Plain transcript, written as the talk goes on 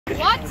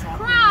What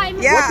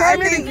crime? Yeah, I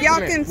think y'all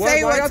can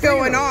say what's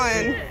going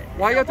on.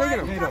 Why y'all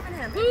taking him?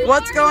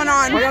 What's going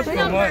on? Why y'all taking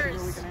him?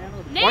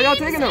 Why y'all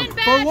taking him?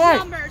 For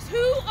what?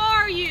 Who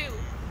are you?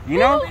 You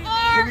know?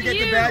 Can we get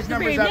the badge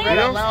numbers out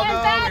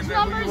badge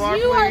numbers.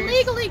 You are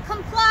legally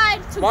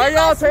complied to. Why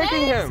y'all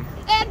taking him?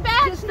 And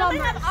badge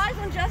numbers.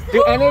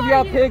 Do any of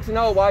y'all pigs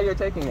know why you're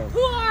taking him? Who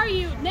are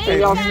you? Name Can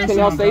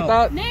y'all state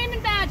that? Name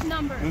and badge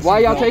number. Why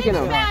y'all taking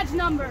him? Badge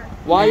number.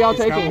 Why y'all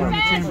taking him?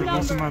 Name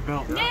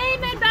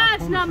and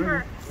badge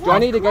number. Do I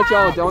need to get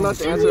y'all a donut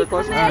to answer the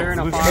question? I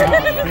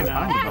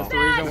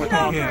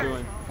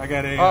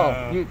got a.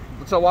 Oh,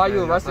 so why are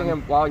you arresting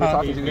him while you're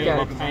talking to the guy?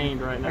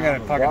 Right now. I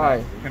got a pocket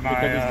knife. Because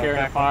he's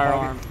carrying a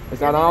firearm. Is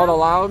that not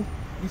allowed?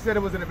 You said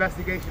it was an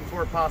investigation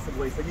for it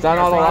possibly. So is that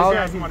not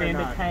allowed? He's being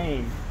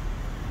detained.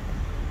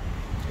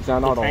 Is that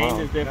not allowed?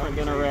 Detained is different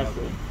than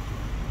arrested.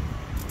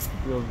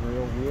 Feels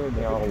real weird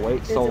they all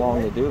wait so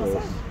long to do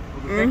this.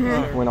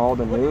 When all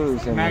the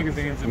news and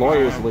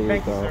lawyers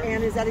leave, though.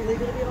 And is that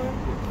illegal to be on?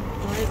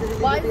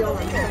 Why is it illegal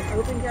to be on?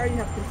 Open carry, you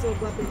have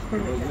concealed weapons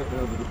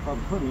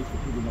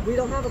permit. We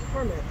don't have a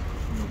permit.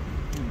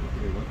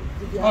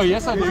 Oh,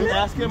 yes, I did. Did you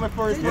ask him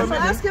for his permit?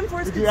 Ask him for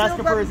his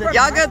concealed weapons.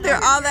 Y'all go through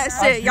all that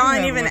shit. Y'all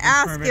ain't even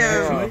ask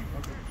him.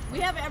 We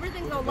have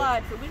everything go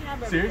live, so we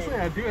have everything. Seriously,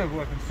 I do have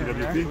weapons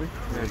permit, actually.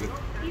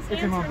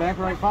 It's in my back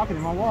right pocket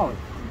in my wallet.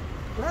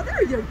 Well,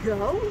 there you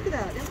go. Look at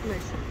that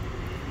information.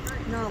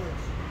 Knowledge.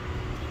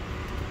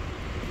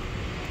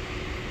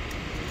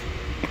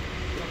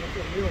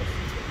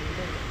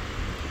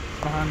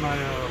 Behind my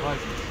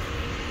license.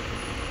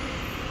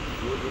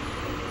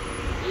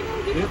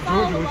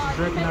 Georgia, which is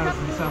recognized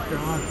in South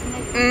Carolina.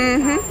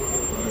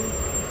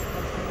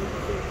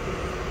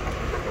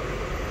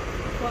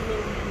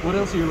 What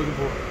else are you looking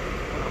for?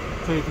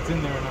 Tell you if it's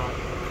in there or not.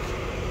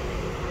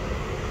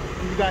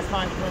 Did you guys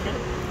find the permit?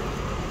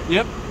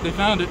 Yep, they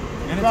found it.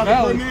 And it's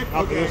valid.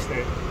 Okay.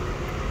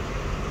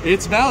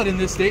 It's valid in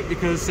this state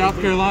because South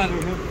Carolina.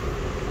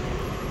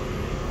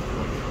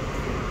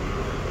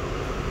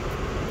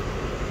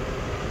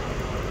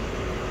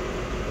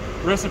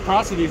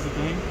 Reciprocity is the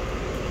thing.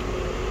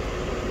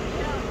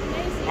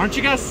 Aren't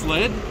you guys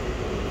SLED?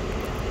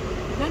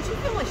 Don't you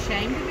feel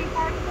ashamed to be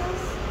part of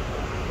this?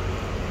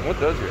 What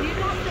does Do it? you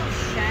not feel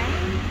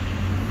shame?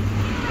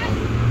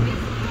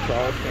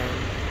 Charleston.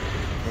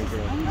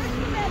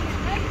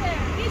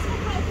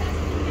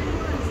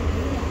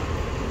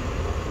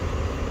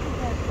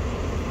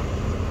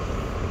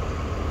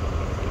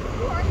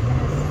 Who are you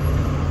guys?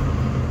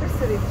 We're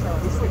City of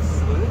Charleston. It's like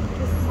SLED?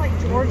 This is like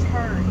George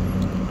Hurd.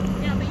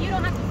 Yeah, but you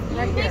don't have to.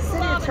 Right here. City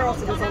of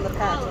Charleston is on the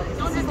patch. You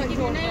don't have to give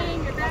your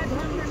name, your badge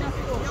number,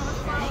 nothing. You don't have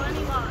to follow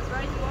any laws,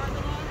 right? You are the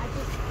law. I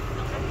just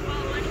don't have to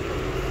follow any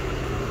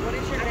laws. What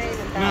is your name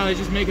and badge? No, they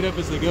just make it up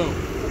as they go. So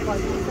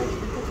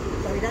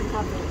he doesn't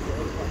have to.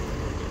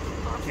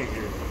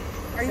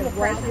 Are you a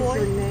proud boy? What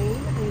is your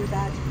name and your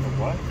badge?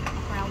 What?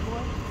 Proud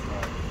boy?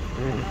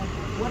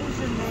 What is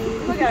your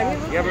name? Look at him.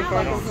 You having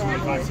fun?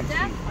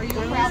 Are you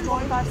a proud boy?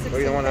 2516. Oh,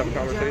 you don't want to have a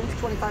conversation?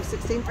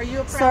 2516. Are you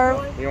a proud Sir,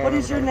 boy? what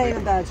is your name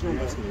and badge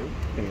number?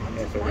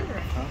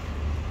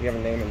 You have a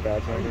name and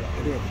badge number?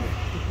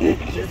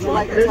 Would you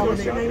like to tell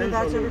us your name and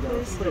badge number,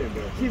 please?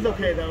 She's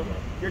okay though.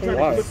 You're trying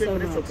Why? to flip it,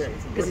 but it's okay.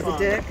 Because he's a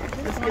dick?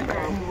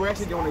 We're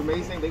actually doing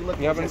amazing. They look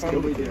You having just fun?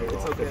 like we do.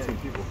 It's okay.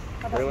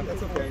 Really?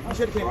 That's okay. You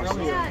should have came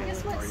earlier. Yeah,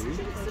 guess what?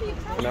 City of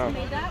Charleston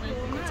made that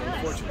rule,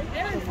 not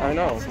us. I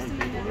know.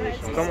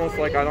 It's almost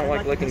like I don't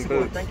like licking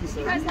boots. Thank you, sir.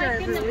 You guys like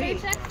getting a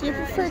paycheck? Do you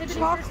prefer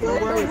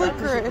chocolate or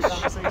licorice?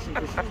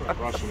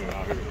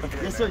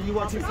 Yes, sir. You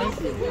want to? Thank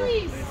you.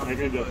 Please.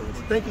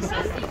 Thank you,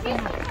 sir.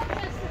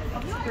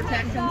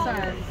 Protect and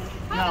serve.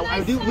 Now,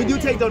 we do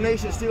take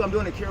donations too. I'm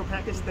doing a care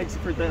package. Thanks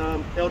for the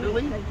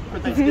elderly. For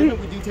Thanksgiving,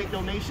 we do take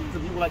donations.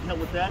 If you would like help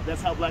with that,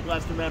 that's how Black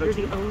Lives Matter You're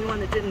too. the only one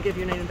that didn't give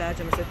your name and badge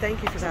number, so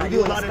thank you for that. We do You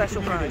a won lot of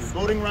special communities.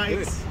 prize. Voting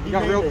rights. You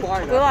got real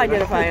quiet. We'll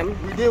identify him.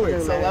 We do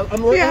it. So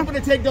I'm able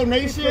to take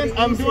donations.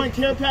 I'm doing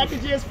care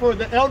packages for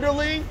the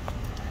elderly.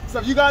 So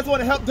if you guys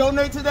want to help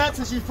donate to that,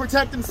 since you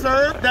protect and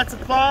serve, that's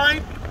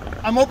fine.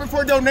 I'm open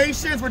for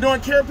donations. We're doing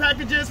care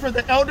packages for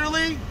the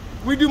elderly.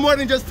 We do more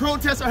than just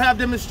protest or have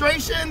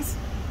demonstrations.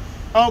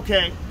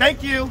 Okay,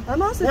 thank you.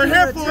 I'm also We're doing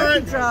here a for turkey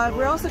it. drive.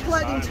 We're also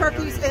collecting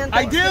turkeys and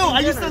I do. Thanksgiving I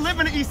used to dinners. live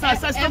in the East Side,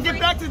 so I still get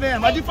back to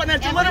them. I do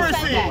financial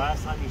literacy.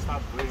 Last time you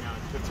stopped bleeding on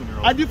a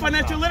 15-year-old. I do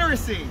financial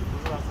literacy.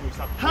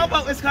 How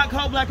about it's not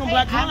called Black on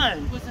Black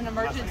crime? It was an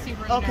emergency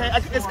room Okay,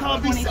 nurse it's for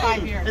called be 25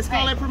 safe. years. It's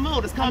called Hey, and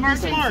promote. It's called be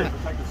emergency. smart.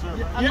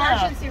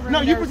 Emergency room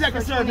No, you nurse protect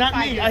and for serve, not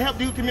 25 me. years. I help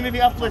do community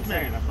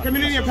upliftment,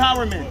 community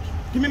empowerment,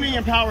 community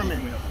empowerment,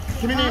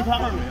 community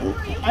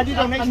empowerment. I do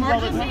donations all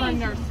the Emergency room time.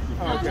 nurse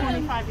for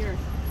 25 years.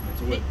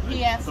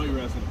 He asked.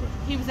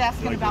 He was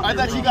asking about. I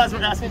thought you guys were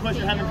asking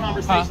questions, having a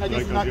conversation. I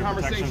guess it's not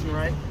conversation,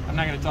 right? I'm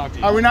not going to talk to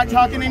you. Are we not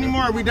talking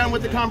anymore? Are we done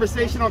with the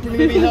conversation on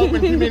community help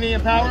and community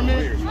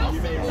empowerment?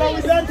 So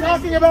we done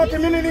talking about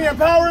community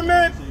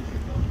empowerment?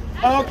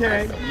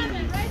 Okay.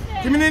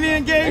 Community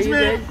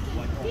engagement.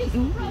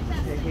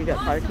 You got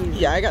car keys?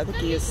 Yeah, I got the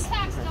keys. We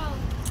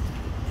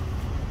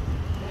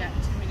got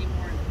too many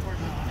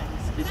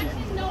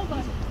Protecting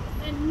nobody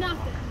and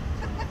nothing.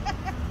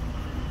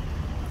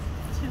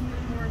 Two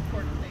more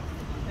important things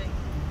that you think.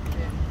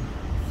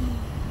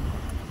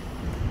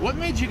 What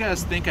made you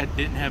guys think I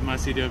didn't have my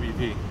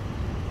CWP?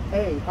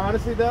 Hey,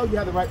 honestly though, you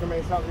have the right to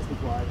remain silent. Just be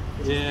quiet.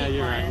 Yeah,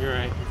 you're right. You're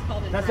right. It's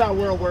called That's how the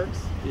world works.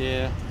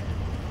 Yeah.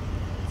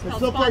 And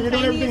so far, you're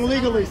doing everything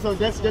legally, so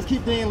just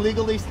keep doing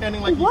legally,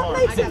 standing like you are. What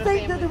makes you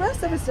think that the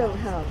rest of us don't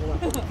have one?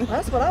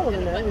 That's what I want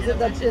to know. Is it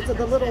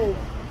the little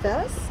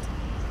vest?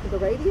 The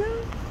radio?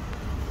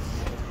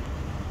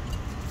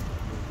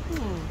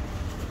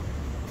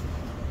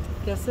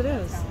 Guess it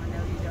is.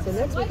 So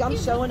next week I'm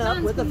showing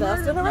up with a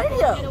vest and a Get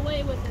radio.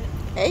 away with it.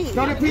 Hey.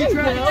 Go to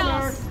P-Track,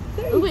 sir.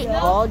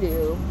 All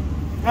you.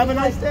 Have a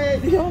nice day.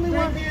 The only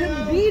one that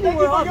couldn't be Thank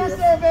more you for your obvious.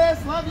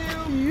 service. Love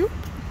you.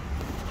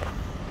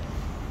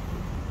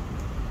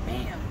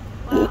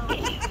 Wow.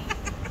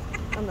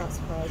 I'm not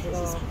surprised at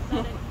all.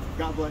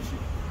 God bless you.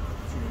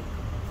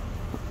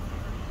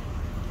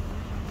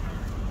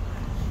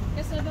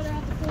 Guess I better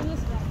have to pull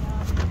this back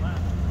out.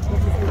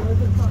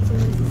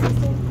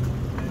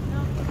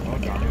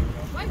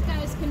 White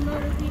guys can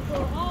murder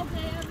people all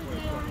day, every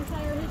day, our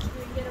entire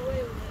history and get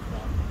away with it.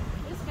 But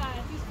this guy,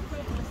 if he's a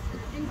protester,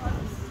 in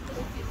close.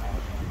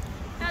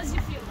 How does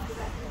you feel like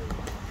that?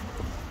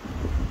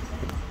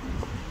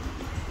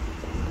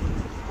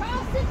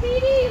 Charleston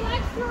PD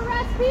likes to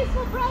arrest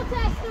peaceful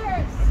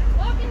protesters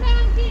walking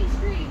down King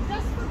Street,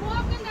 just for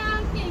walking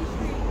down King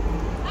Street.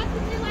 That's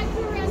what they like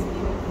to arrest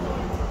people for.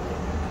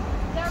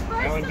 Their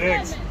First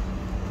Amendment.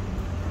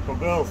 Go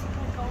Bills.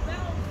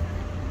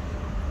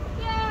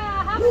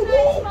 Yeah, have a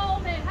nice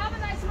moment. Have a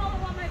nice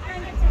moment while my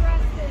friend gets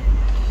arrested.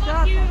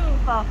 Fuck you.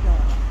 Fuck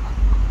up.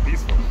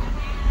 Peaceful.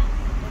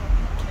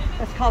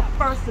 That's called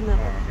First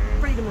Amendment.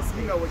 Freedom of You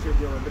speech. know what you're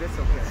doing, but it's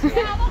okay.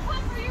 Yeah, we'll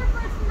come for your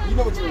First Amendment. You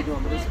know what you were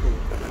doing, but it's cool.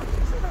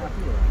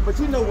 But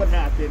you know what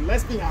happened.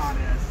 Let's be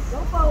honest.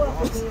 Don't follow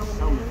up with me on the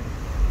man.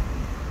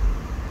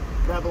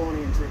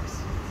 Babylonian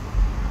tricks.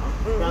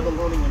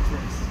 Babylonian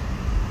tricks.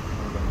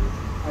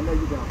 I know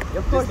you don't.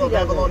 Of course Just know you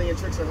don't. Babylonian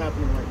tricks are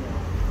happening right now.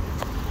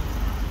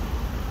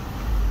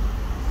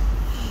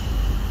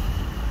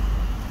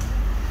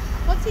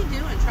 What's he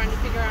doing? Trying to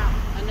figure out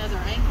another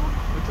angle?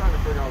 We're trying to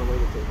figure out a way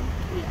to take them.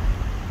 Yeah.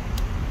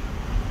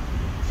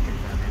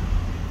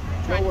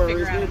 No Trying to worries.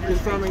 figure out We're another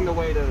confirming the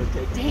way to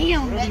take them.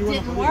 Damn, that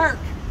didn't work.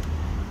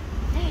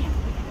 Damn,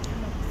 we gotta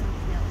come up with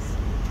something else.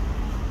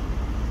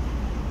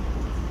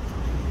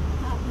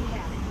 Oh,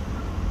 yeah.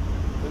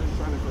 We're just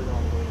trying to figure out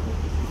a way to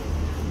make this.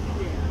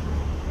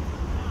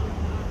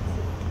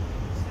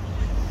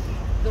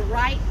 The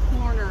right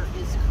corner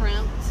is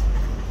crimped.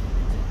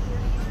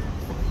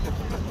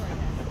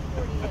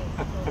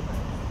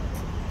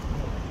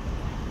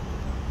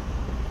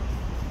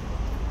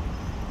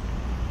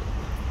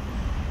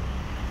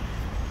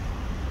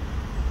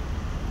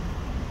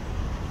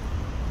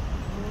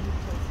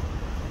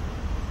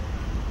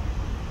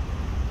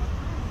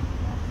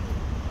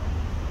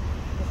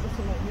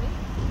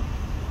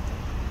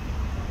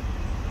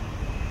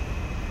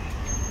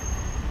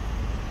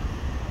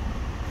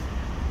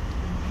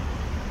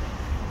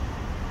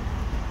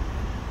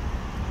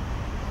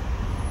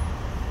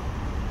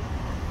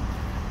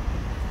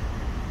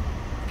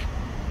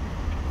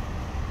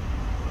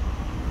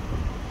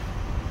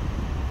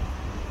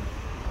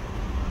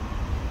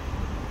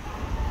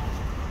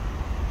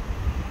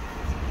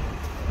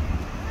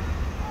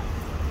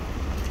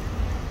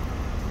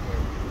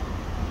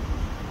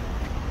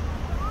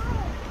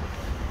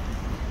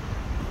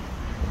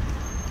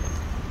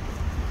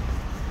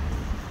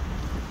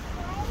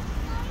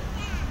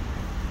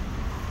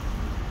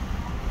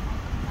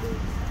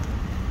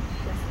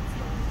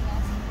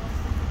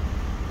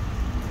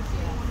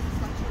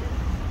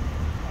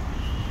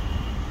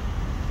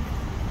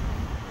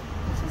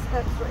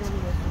 Extra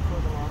ammunition for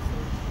the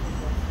lawsuit.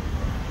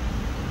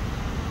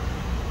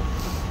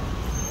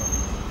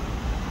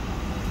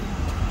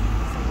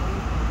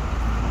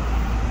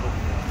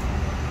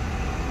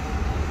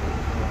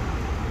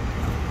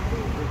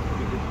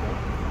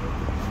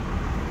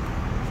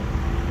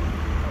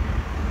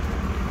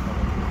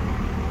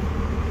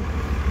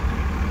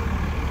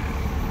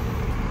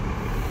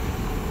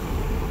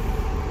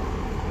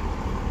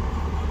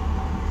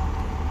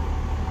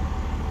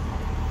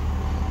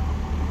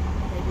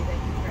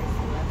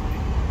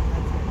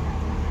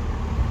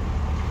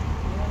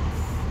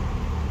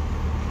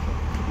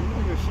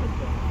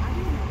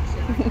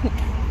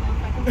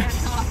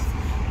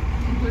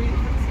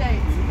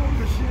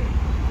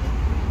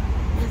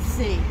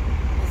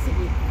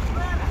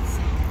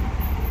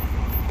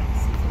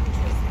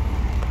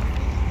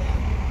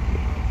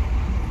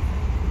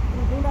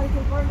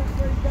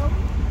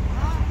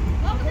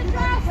 Welcome to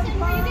Charleston,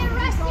 where you get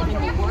arrested for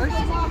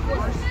exercising your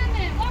First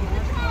Amendment. Welcome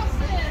to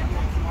Charleston.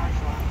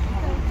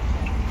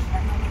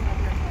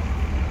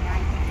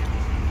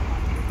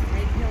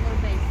 Regular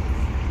basis.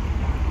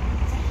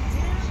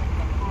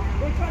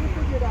 They're trying to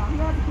figure it out. Who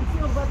has a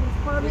concealed weapons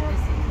permit?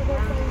 So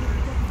they're saying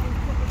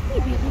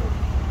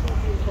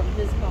From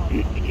his call.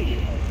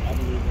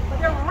 but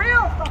they're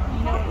real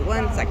fucking.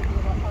 1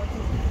 second.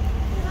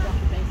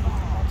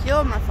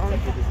 have my phone.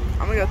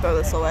 I'm gonna go throw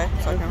this away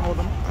so I can hold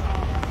them.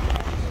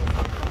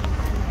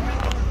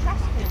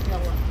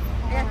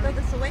 Yeah, throw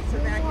this away so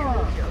that I can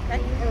hold you, okay?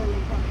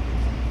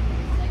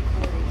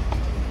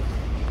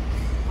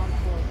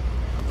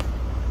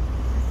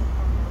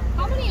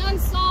 How many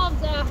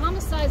unsolved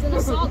homicides and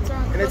assaults are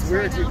on the And it's books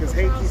weird right too now because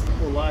for hate keeps Charleston?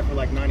 people alive for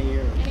like 90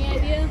 years. Any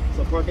idea?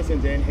 So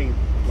Parkinson's and hate.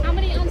 How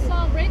many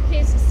unsolved rape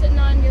cases sitting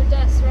on your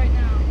desk right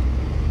now?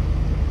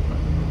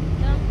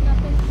 No,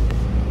 nothing.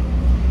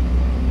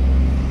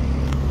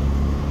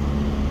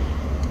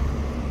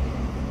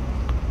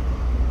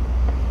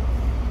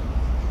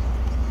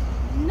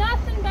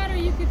 Nothing better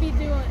you could be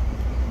doing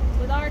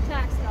with our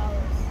tax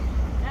dollars.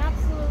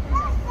 Absolutely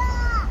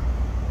nothing.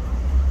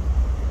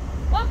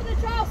 Welcome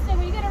to Charleston,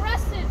 where you get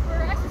arrested for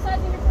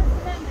exercising your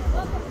First Amendment.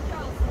 Welcome to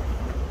Charleston.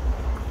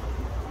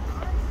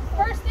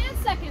 First and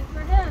second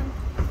for him.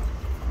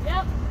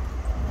 Yep.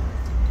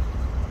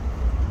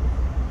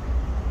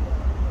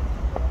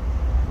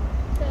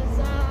 Because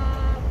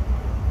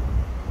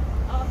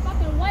a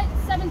fucking white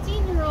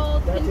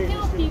 17-year-old can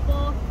kill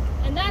people,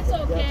 and that's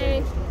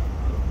okay.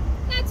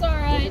 That's all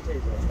right.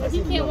 But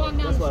you can't walk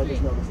down That's the why I just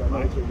street. noticed. I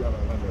noticed you're yellow.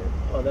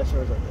 Oh, that's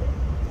yours right there.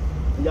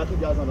 And y'all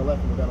keep guys on the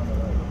left and the guy on the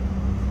right.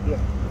 Yeah,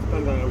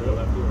 depends on whatever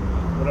left you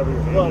whatever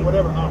you're Well,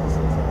 whatever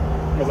opposite.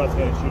 Because that's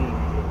going to shoot you.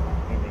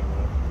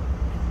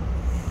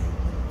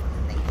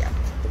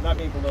 Not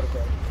being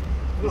political.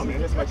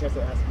 This is my chance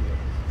to ask you.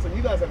 So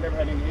you guys have never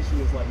had any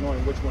issues like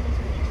knowing which one is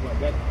which. Like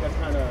that's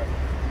kind of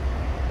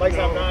like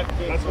I'm not.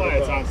 That's why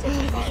it's on such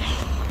a time.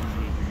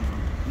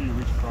 You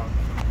reach across.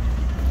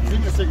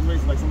 Even in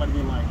situations like somebody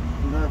being like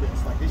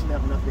nervous, like they should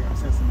have enough damn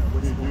sense to know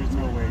what's going on. There's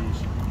no way you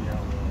should be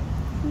out there.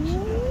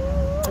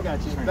 I got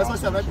you. That's why I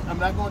said I'm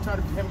not going to try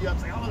to hem you up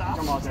saying, oh,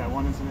 Come about that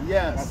one incident?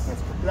 yes.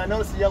 That's Because I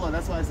noticed the yellow.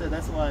 That's why I said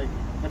that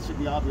should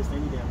be obvious to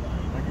any damn guy.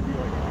 That could be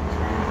like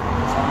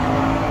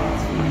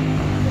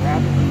it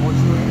happened,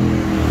 unfortunately.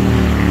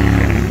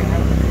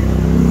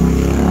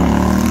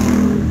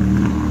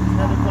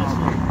 Another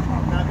question,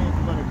 not being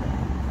political.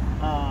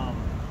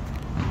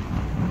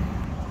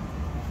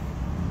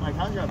 Like,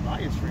 how's your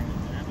bias training,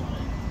 man?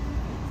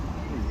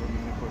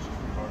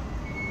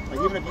 Like,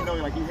 even if you know,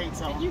 like, you hate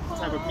some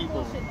type of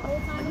people,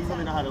 like, you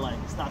really know how to, like,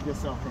 stop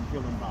yourself from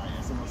feeling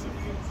bias in those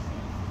situations.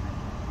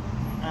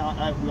 We all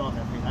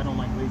have hate. I don't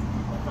like lazy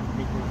people. I fucking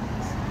hate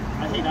laziness.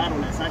 I hate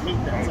idleness. I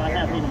hate that. So I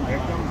have hate in my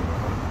life.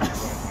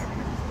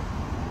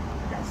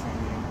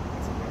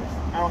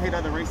 I don't hate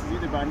other races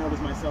either, but I notice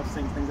myself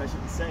saying things I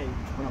shouldn't say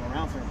when I'm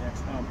around certain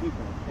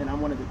people, and I'm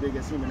one of the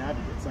biggest human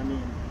advocates. I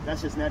mean,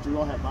 that's just natural. We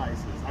all have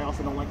biases. I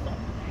also don't like that.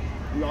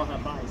 We all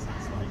have biases.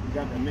 Like, you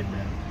got to admit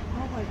that. I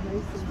don't like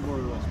races. More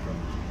or less true.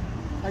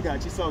 I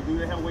got you. So, do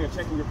they have a way of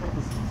checking your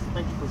purposes?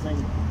 Thank you for saying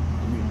that.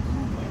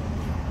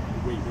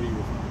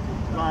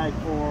 Like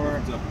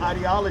for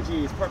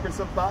ideologies, purpose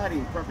of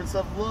body, purpose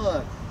of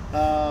look,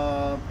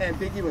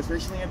 ambiguous,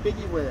 racially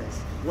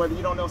ambiguous. Whether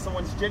you don't know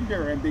someone's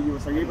gender,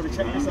 ambiguous. Are you able to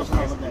check yourself on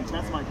all of that?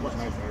 That's my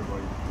question.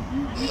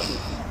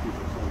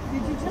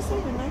 Did you just say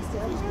you're nice to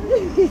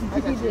everybody? I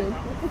got you.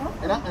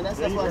 And that's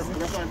why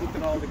I looped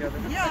it all together.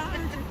 Yeah,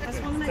 I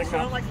just want to make sure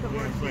I like the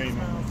word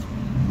smells.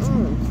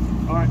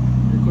 All right,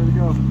 you're clear to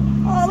go.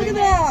 Oh, look at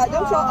that!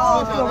 Don't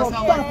y'all That's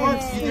how it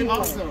works. You did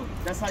awesome.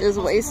 That's how Just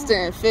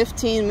wasting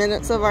 15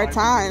 minutes of our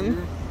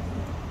time.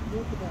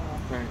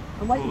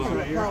 I'm waiting for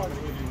the apology.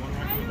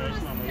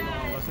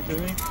 Listen to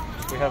me.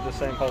 We have the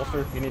same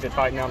holster. You need to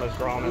tighten down this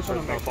draw on it so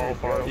it's going to fall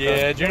apart. Okay?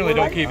 Yeah, generally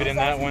don't keep it in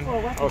that one.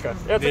 Okay.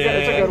 It's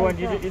a good one.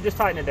 You just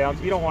tighten it down.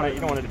 You don't want it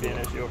to be an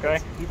issue, okay?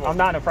 I'm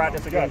not in a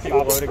practice against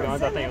loaded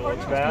guns. I think it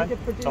looks bad.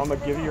 So I'm going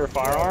to give you your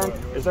firearm.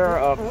 Is there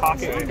a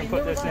pocket you can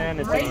put this in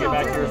until you get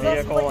back to your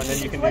vehicle and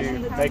then you can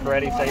make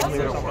ready safely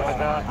or something like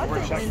that?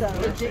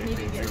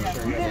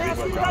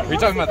 Are you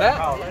talking about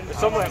that?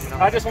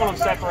 I just want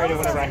them separated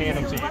whenever I hand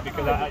them to you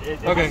because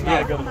it's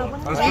not a good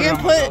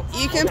look.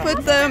 You can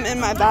put them in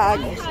my bag.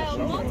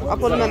 I'll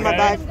put them in my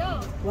bag.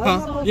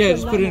 Huh? Yeah,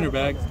 just put it in her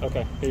bag.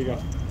 Okay, here you go.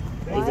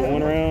 There's the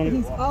one around.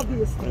 He's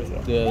obviously.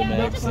 The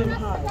max.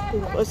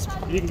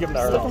 You can give them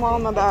to Stick them all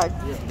in my bag.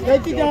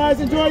 Thank you guys.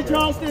 Enjoy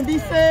Charleston. Be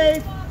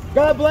safe.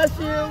 God bless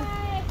you.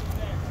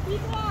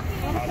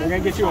 We're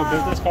going to get you a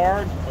business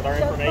card with our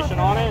information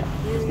on it.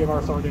 Just give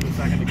our sergeant a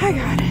second to get I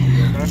got it.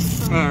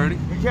 Alrighty.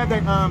 Did you have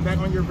that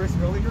on your wrist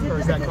earlier, or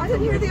is that? I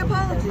didn't hear the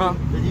apology. Huh?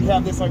 Did you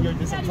have this on your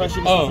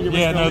impression? Oh,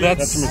 yeah, no,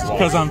 that's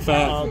because I'm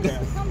fat. Oh, okay.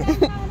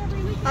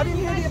 I didn't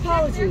hear the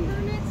apology. You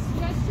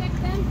guys check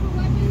them for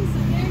weapons, I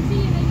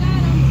guarantee you they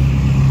got them.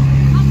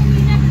 How come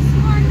you never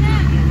sworn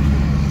them?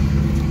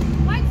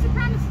 White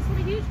supremacists with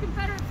a huge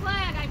Confederate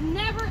flag. I've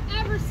never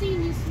ever seen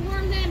you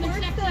swarm them and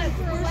check them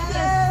for a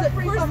weapon.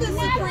 Where's the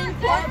Supreme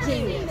Court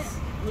genius?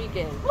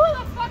 Weekend. Who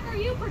the fuck are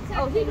you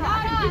protecting?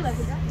 Not us.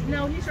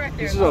 No, he's right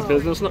there. This is a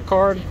business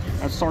card.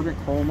 That's Sergeant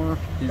Cromer.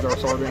 He's our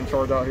sergeant in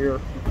charge out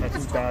here. That's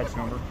his badge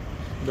number.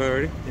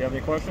 Alrighty. Do you have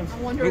any questions? I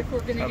wonder if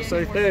we're going to Have a get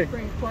safe any more day.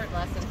 Supreme Court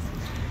lessons.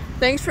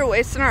 Thanks for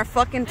wasting our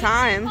fucking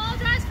time.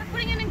 Apologize for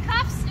putting it in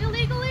cuffs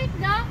illegally?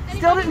 No?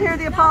 Still didn't hear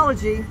the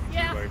apology.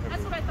 Yeah,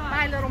 that's what I thought.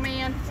 Bye, little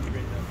man.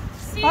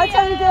 Bye,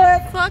 Tiny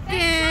Dick.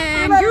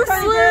 Fucking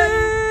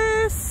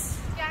useless.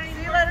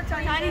 See you later,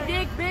 Tiny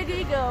Dick, big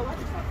ego.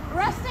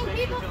 Arresting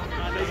people for the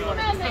First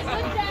Amendment.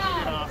 Good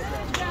job.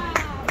 Good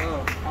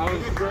job. I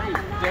was great.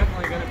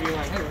 Definitely gonna be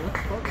like, hey, what the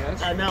fuck,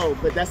 guys? I know,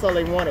 but that's all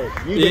they wanted.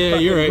 You Yeah,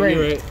 did you're right, great.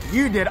 you're right.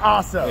 You did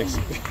awesome. Great.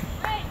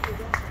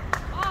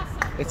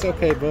 Awesome. It's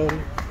okay, buddy.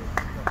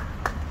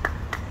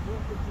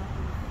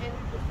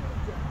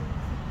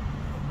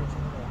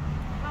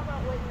 How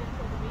about waiting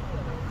until the video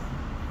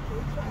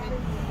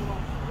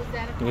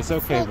is? It's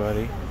okay,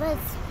 buddy.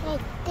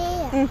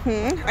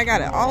 I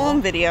got it all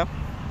on video.